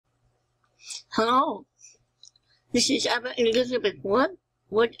Hello, this is Elizabeth Wood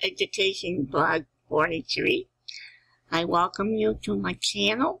Education Blog 43. I welcome you to my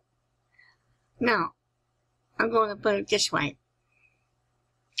channel. Now, I'm going to put it this way.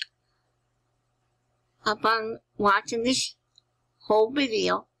 Upon watching this whole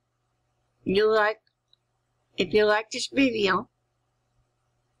video, if you like this video,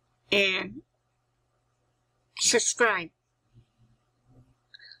 and subscribe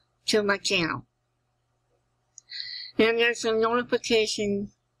to my channel. And there's a notification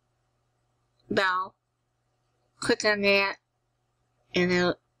bell. Click on that and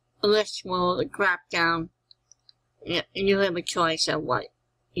the list will drop down. And you have a choice of what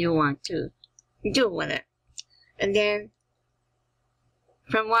you want to do with it. And then,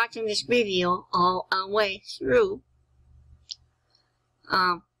 from watching this video all the way through,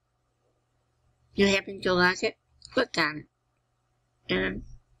 you happen to like it, click on it. And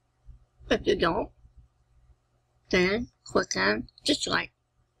if you don't, then click on dislike.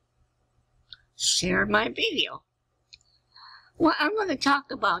 Share my video. What I'm going to talk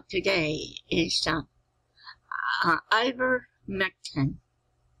about today is Ivermectin.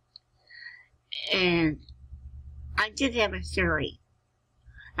 And I did have a theory.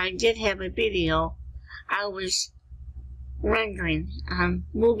 I did have a video I was rendering on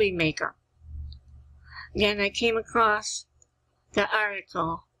Movie Maker. Then I came across the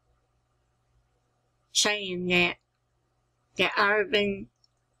article saying that the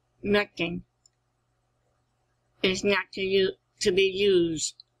Ivermectin is not to be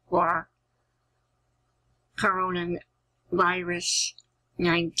used for coronavirus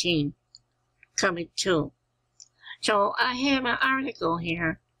 19 COVID-2. So I have an article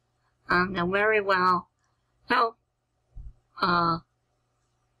here on the Very Well Health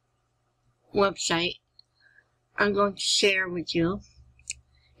website I'm going to share with you,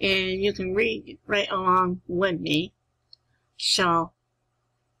 and you can read right along with me. So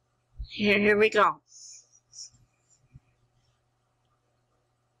here we go.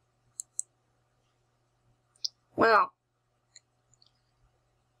 Well,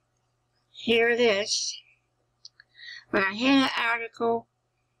 here it is. When I had an article,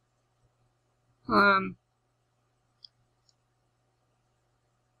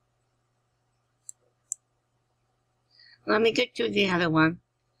 let me get to the other one.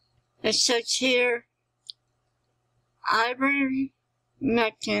 It says here, Ivermectin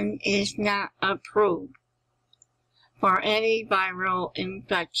is not approved for any viral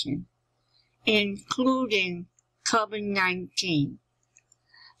infection, including COVID-19.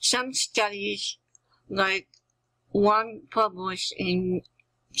 Some studies, like one published in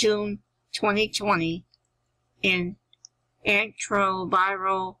June 2020 in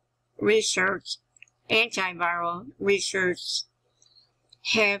Antiviral Research,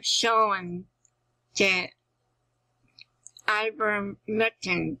 have shown that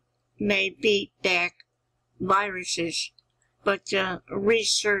Ivermectin may beat back viruses, but the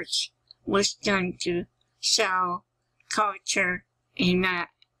research was done to cell culture and not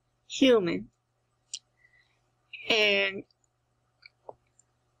human. And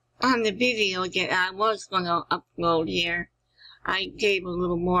on the video that I was going to upload here, I gave a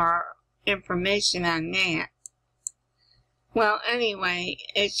little more information on that. Well, anyway,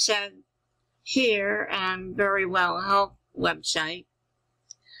 it said here on Very Well Health website,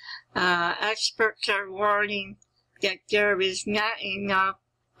 experts are warning that there is not enough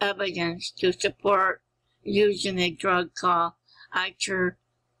evidence to support using a drug called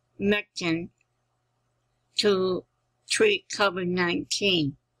Ivermectin to treat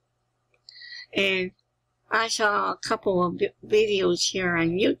COVID-19. And I saw a couple of videos here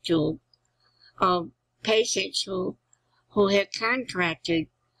on YouTube of patients who had contracted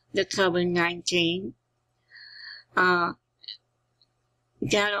the COVID-19, got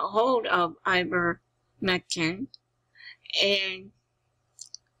a hold of Ivermectin and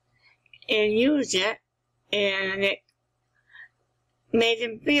used it, and it made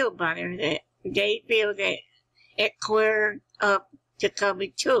them feel better. That they feel that it cleared up the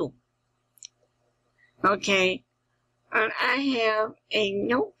COVID-2. Okay, and I have a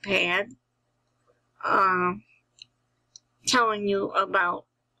notepad telling you about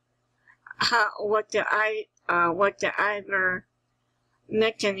what the Ivermectin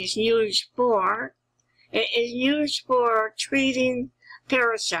is used for. It is used for treating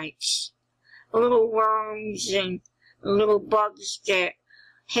parasites, little worms and little bugs that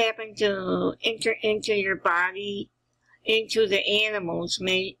happen to enter into your body, into the animals,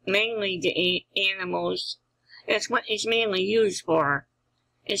 mainly the animals. That's what it's mainly used for.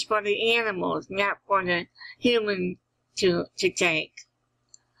 It's for the animals, not for the human to take.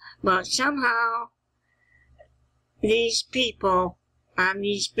 But somehow, these people on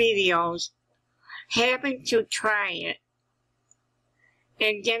these videos happen to try it.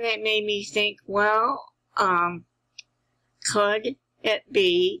 And then it made me think, well, could it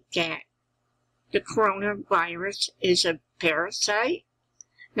be that the coronavirus is a parasite?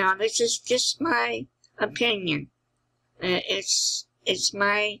 Now, this is just my opinion. It's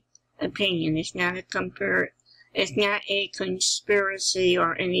my opinion. It's not a conspiracy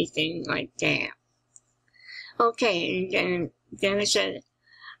or anything like that. Okay, and then it said,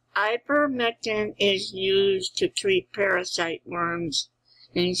 ivermectin is used to treat parasite worms,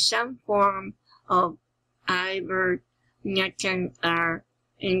 and some form of ivermectin are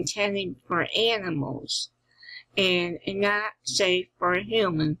intended for animals and not safe for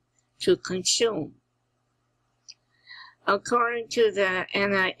humans to consume. According to the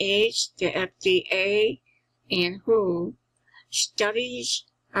NIH, the FDA, and WHO, studies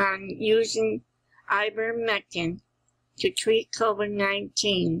on using ivermectin to treat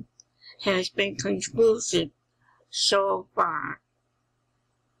COVID-19 has been conclusive so far.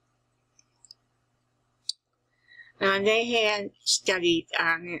 They had studied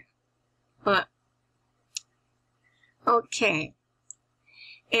on it, but okay.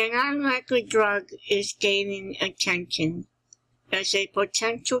 An unlikely drug is gaining attention as a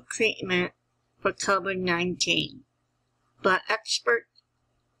potential treatment for COVID-19, but experts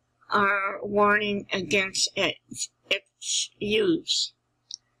are warning against its use.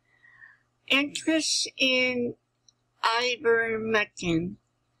 Interest in ivermectin,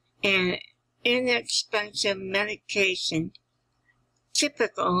 an inexpensive medication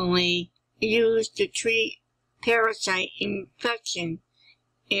typically used to treat parasite infection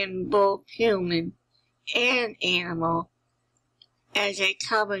in both human and animal as a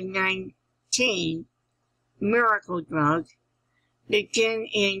COVID-19 miracle drug, began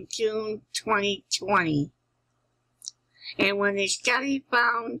in June 2020. And when the study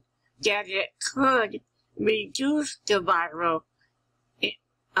found that it could reduce the viral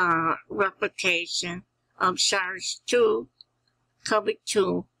replication of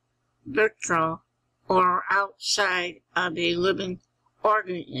SARS-CoV-2 virtual or outside of a living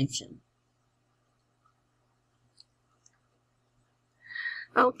organism.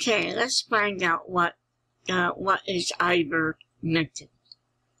 Okay, let's find out what is ivermectin.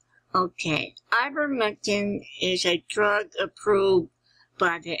 Okay, ivermectin is a drug approved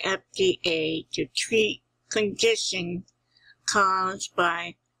by the FDA to treat conditions caused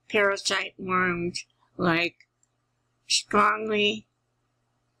by parasite worms like strongly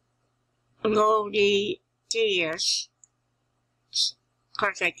lotidius. Of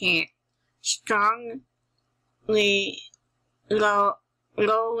course I can't. Strongly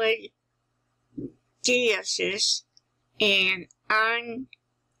lotidius and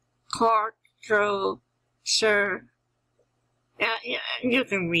you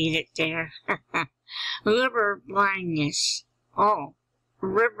can read it there. Liver blindness. Oh,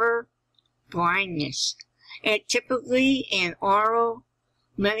 liver blindness. And typically an oral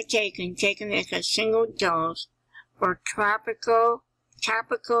medication taken as a single dose for topical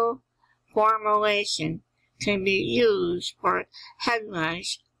formulation can be used for head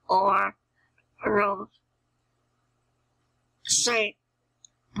lice or rosacea.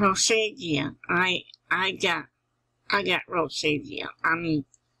 I got rosacea. I mean,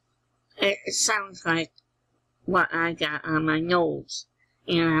 it sounds like what I got on my nose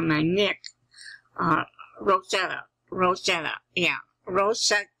and on my neck. Rosetta, yeah,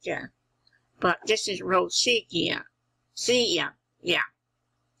 rosacea. But this is rosacea. Yeah.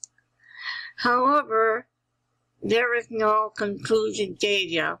 However, there is no conclusive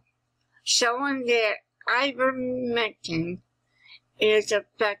data showing that ivermectin is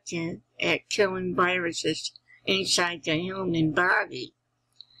effective at killing viruses inside the human body.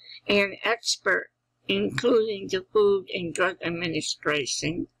 And experts, including the Food and Drug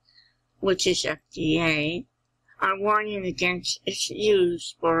Administration, which is FDA, are warning against its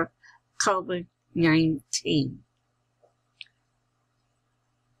use for COVID-19.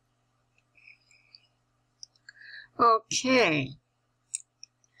 Okay.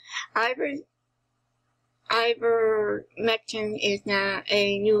 Ivermectin is not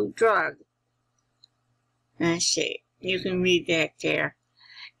a new drug. Let's see. You can read that there.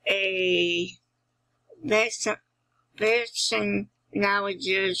 A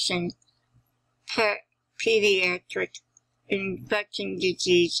vaccinologist and pediatric infection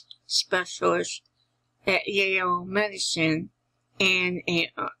disease specialist at Yale Medicine and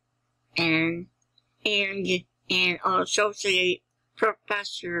an associate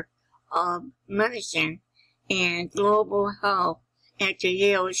professor of medicine and global health at the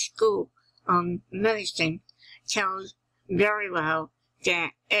Yale School of Medicine tells very well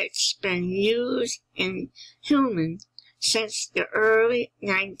that it's been used in humans since the early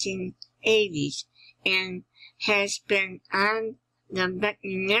 1980s and has been on the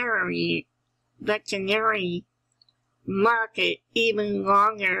veterinary market even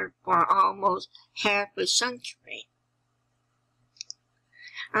longer, for almost half a century.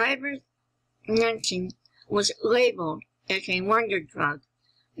 Ivermectin was labeled as a wonder drug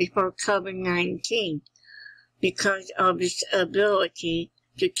before COVID-19 because of its ability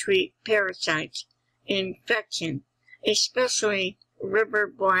to treat parasites and infection, especially river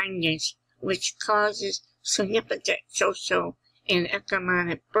blindness, which causes significant social and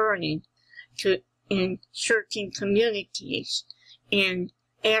economic burden in certain communities in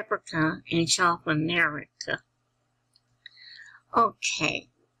Africa and South America. Okay,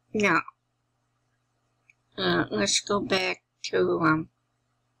 now let's go back to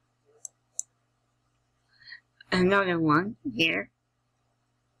another one here.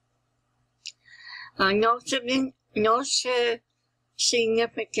 No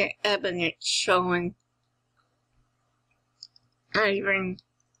significant evidence showing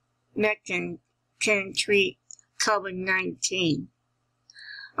ivermectin can treat COVID-19.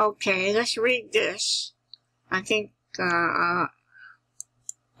 Okay, let's read this. I think,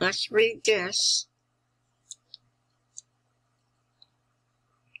 let's read this.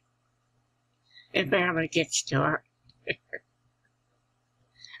 If it ever gets to it.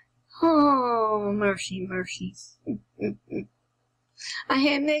 Oh, mercy, mercy. I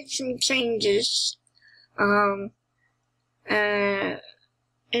have made some changes, in the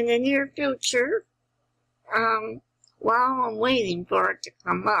near future, while I'm waiting for it to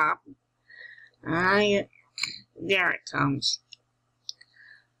come up. There it comes.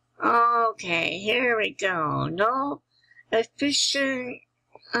 Okay, here we go. No efficient,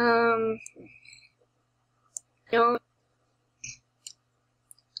 I'm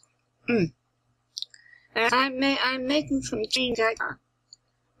making some changes on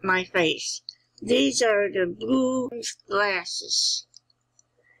my face. These are the blue glasses.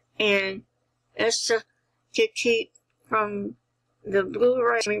 And it's to keep from the blue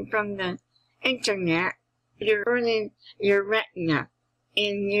rays from the internet. You're burning your retina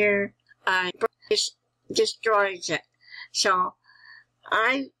in your eye. Destroys it. So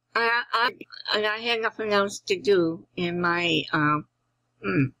I had nothing else to do in my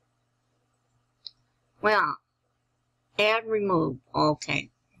well, add remove. Okay.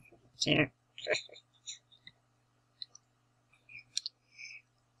 There.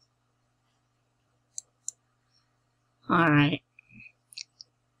 Alright.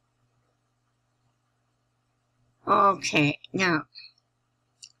 Okay, now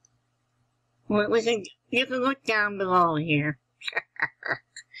you can look down below here.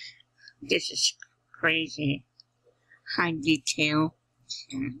 This is crazy. High detail.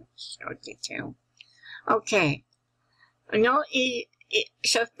 So detail. Okay. No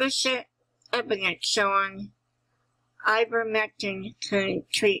sufficient evidence showing ivermectin can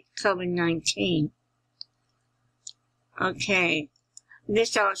treat COVID-19. Okay.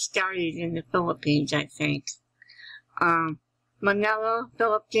 This all started in the Philippines, I think. Manila,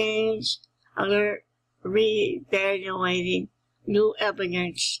 Philippines, are reevaluating new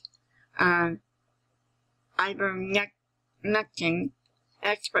evidence on ivermectin.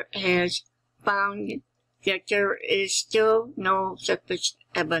 Expert has found that there is still no sufficient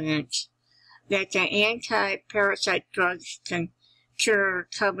evidence that the anti-parasite drugs can cure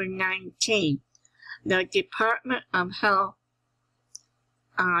COVID-19. The Department of Health,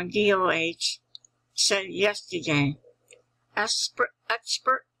 DOH, said yesterday, expert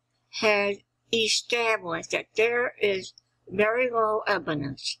had established that there is very low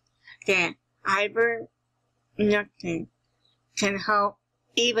evidence that ivermectin can help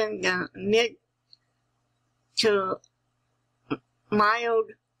even the mid to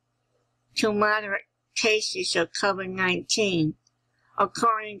mild to moderate cases of COVID-19,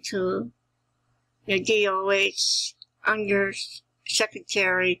 according to the DOH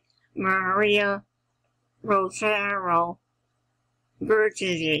Undersecretary Maria Rosario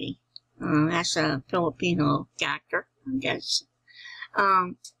Virgili. That's a Filipino doctor, I guess.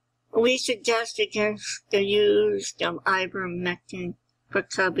 We suggest against the use of ivermectin for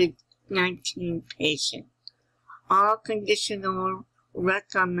COVID-19 patients. All conditional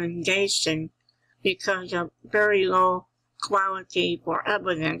recommendation because of very low quality for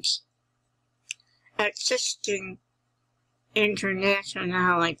evidence. Existing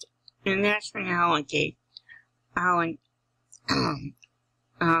internationality,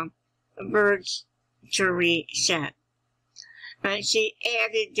 Virgili said. She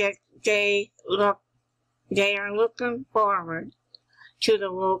added that they are looking forward to the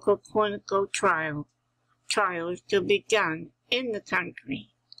local clinical trials to be done in the country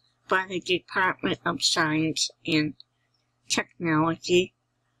by the Department of Science and Technology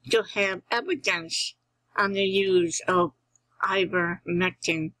to have evidence on the use of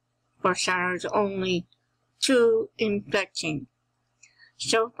ivermectin for SARS-CoV-2 infection.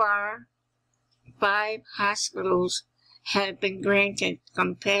 So far, 5 hospitals have been granted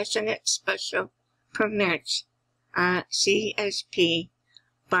compassionate special permits, CSP,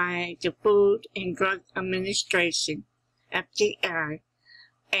 by the Food and Drug Administration, FDA,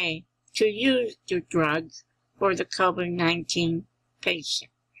 to use the drug for the COVID-19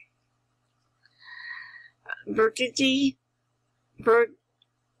 patient.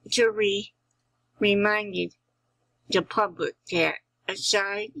 Bergery reminded the public that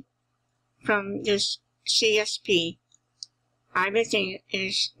aside from this CSP, Ivermectin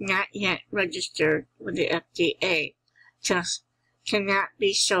is not yet registered with the FDA, thus cannot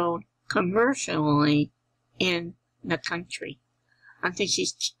be sold commercially in the country. I think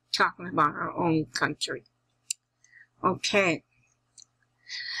she's talking about our own country. Okay.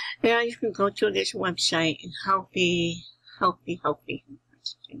 Now you can go to this website, healthy.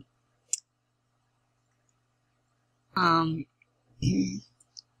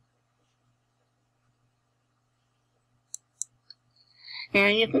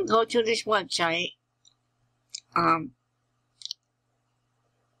 And you can go to this website,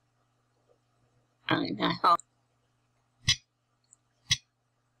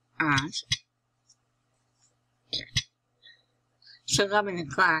 it's 11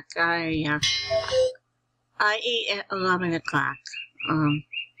 o'clock. I eat at 11 o'clock. I'm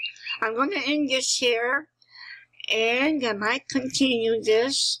going to end this here, and I might continue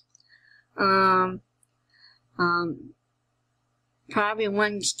this, probably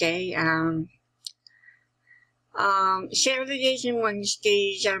Wednesday. Saturdays and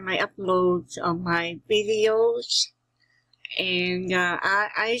Wednesdays are my uploads of my videos, and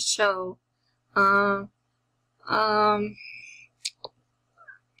I show, I'm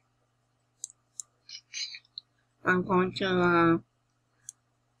going to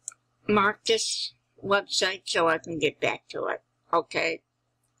mark this website so I can get back to it. Okay.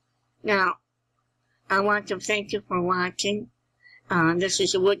 Now, I want to thank you for watching. This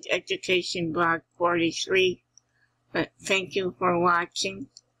is Wood Education Blog 43. Thank you for watching,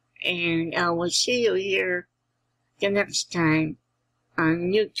 and I will see you here the next time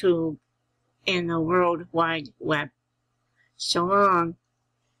on YouTube and the World Wide Web. So long.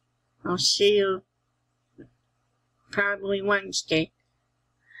 I'll see you probably Wednesday.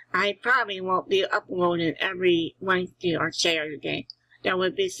 I probably won't be uploading every Wednesday or Saturday. There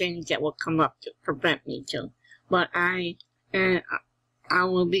will be things that will come up to prevent me to. But I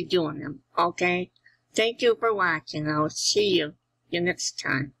will be doing them, okay? Thank you for watching. I'll see you the next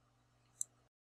time.